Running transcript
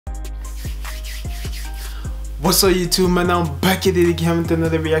What's up YouTube, man? I'm back at it again with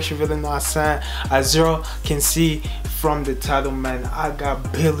another reaction video. Know what I'm saying? As y'all can see from the title, man, I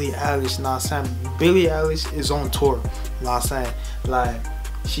got Billie Eilish. Know what I'm saying? Billie Eilish is on tour. Know what I'm saying? Like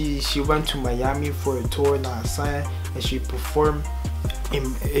she went to Miami for a tour. Know what I'm saying? And she performed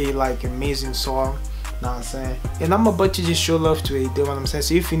a like amazing song. Know what I'm saying? And I'm about to just show love to it. You know what I'm saying?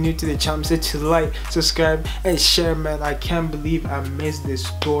 So if you're new to the channel, make sure to like, subscribe, and share, man. I can't believe I missed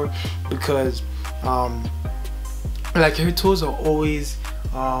this tour because like her tours are always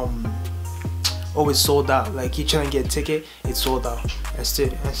sold out. Like you trying to get a ticket, it's sold out and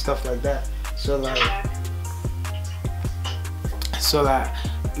stuff like that. So like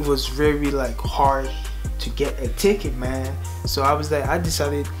it was very like hard to get a ticket, man. So I was like, I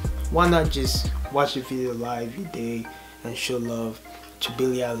decided, why not just watch the video live today and show love to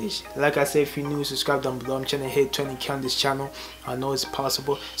Billie Eilish. Like I said, if you're new, subscribe down below. I'm trying to hit 20k on this channel. I know it's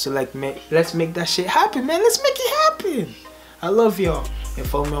possible. So like, let's make that shit happen, man. Let's make it happen. I love y'all. And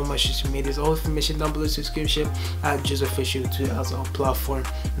follow me on my social medias. All information down below, subscription at Just Official 2000 platform.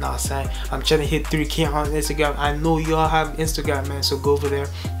 Know what I'm saying? I'm trying to hit 3k on Instagram. I know y'all have Instagram, man. So go over there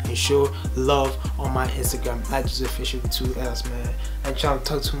and show love on my Instagram at Just Official 2000, man. I'm trying to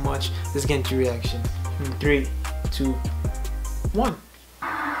talk too much. Let's get into reaction. 3, 2, 1.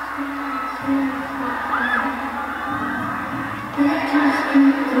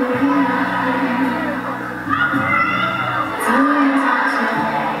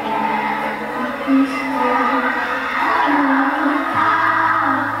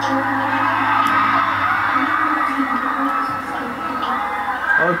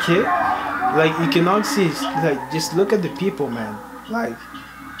 Okay, like you can all see, like just look at the people, man. Like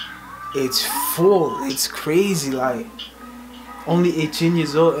it's full, it's crazy. Like only 18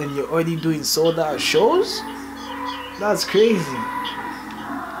 years old and you're already doing sold out shows. That's crazy.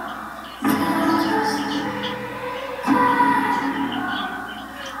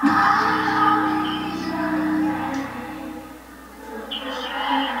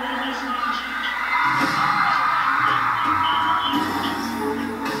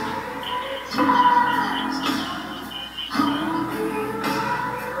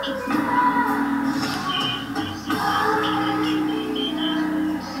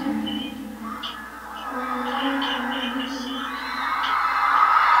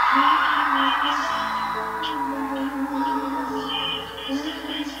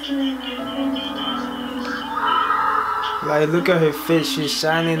 Like look at her face, she's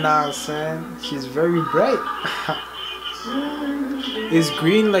shining now, son. She's very bright. Is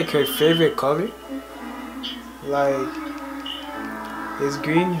green like her favorite color? Like, is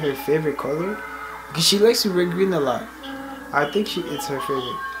green her favorite color? Because she likes to wear green a lot. I think it's her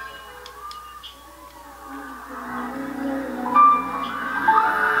favorite.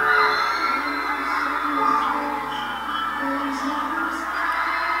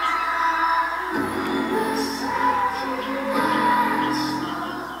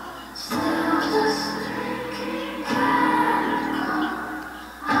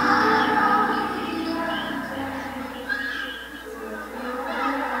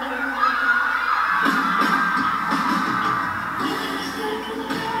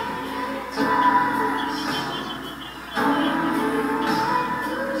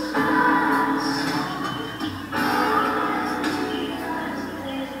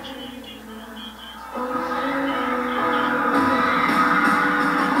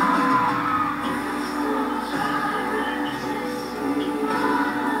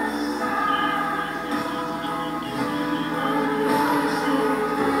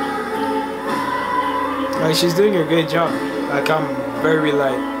 Like she's doing a great job. Like I'm very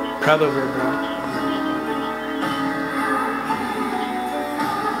like proud of her, bro.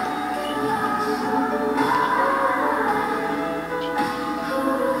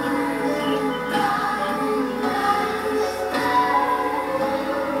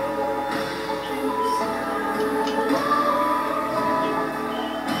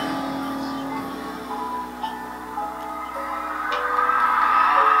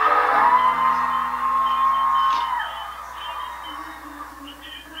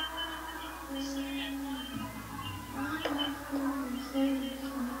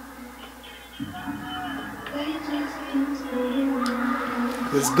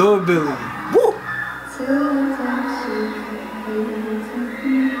 Let's go, Billie. Woo!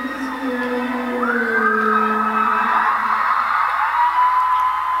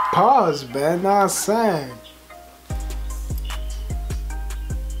 Pause, man. Not saying.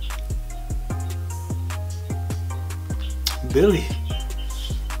 Billie.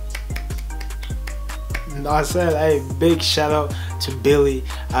 No, I said, hey, big shout out to Billie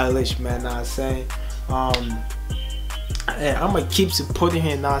Eilish, man. Know what I'm saying? And I'm gonna keep supporting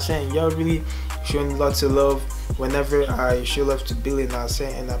him, now saying y'all really showing lots of love whenever I show love to Billie, now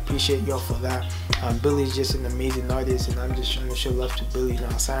saying, and I appreciate y'all for that. Billie is just an amazing artist, and I'm just trying to show love to Billie,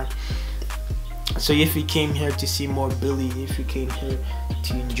 now saying. So if you came here to see more Billie, if you came here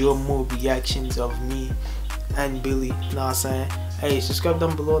to enjoy more reactions of me and Billie, now saying, hey, subscribe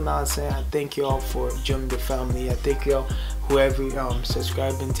down below, now saying. I thank y'all for joining the family. I thank y'all whoever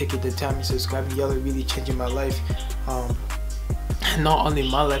subscribing, taking the time and subscribing. Y'all are really changing my life. Not only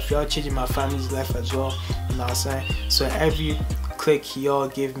my life, y'all changing my family's life as well, you know what I'm saying. So every click y'all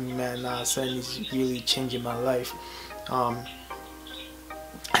give me, man, you know what I'm saying, is really changing my life.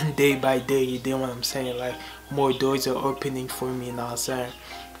 And day by day, you know what I'm saying, like more doors are opening for me, you know what I'm saying.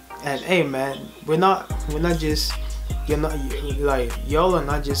 And hey man, we're not just, y'all are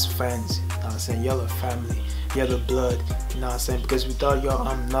not just friends, you know what I'm saying. Y'all are family, y'all are blood, you know what I'm saying. Because without y'all,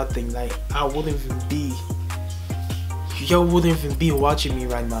 I'm nothing. Like y'all wouldn't even be watching me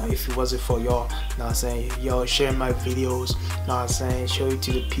right now if it wasn't for y'all, you know what I'm saying. Y'all sharing my videos, you know what I'm saying, showing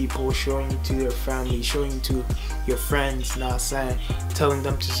to the people, showing to their family, showing to your friends, you know what I'm saying, telling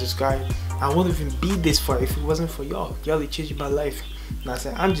them to subscribe. I wouldn't even be this far if it wasn't for y'all. Y'all are changing my life, you know what I'm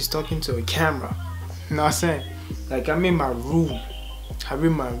saying. I'm just talking to a camera, you know what I'm saying. Like I'm in my room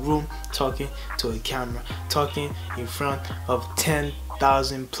talking to a camera, talking in front of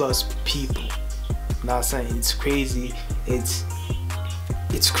 10,000 plus people. Now I'm saying, it's crazy, it's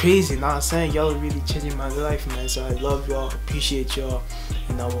crazy. Now I'm saying, y'all are really changing my life, man. So I love y'all, appreciate y'all,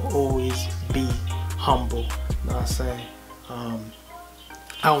 and I will always be humble. Now I'm saying,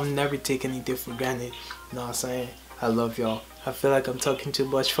 I will never take anything for granted. Now I'm saying, I love y'all. I feel like I'm talking too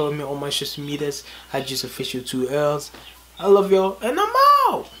much. Follow me on my social medias. I just official 2 L's. I love y'all, and I'm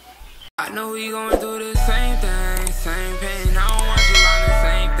out. I know we going through the same thing, same pain. I don't want you around the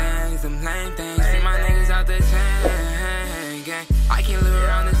same things, them lame things. See my niggas out the chain gang. I can't live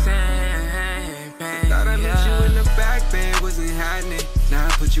around the same pain. Thought I met you in the back, babe, wasn't happening. Now I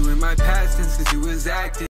put you in my past tense cause you was acting.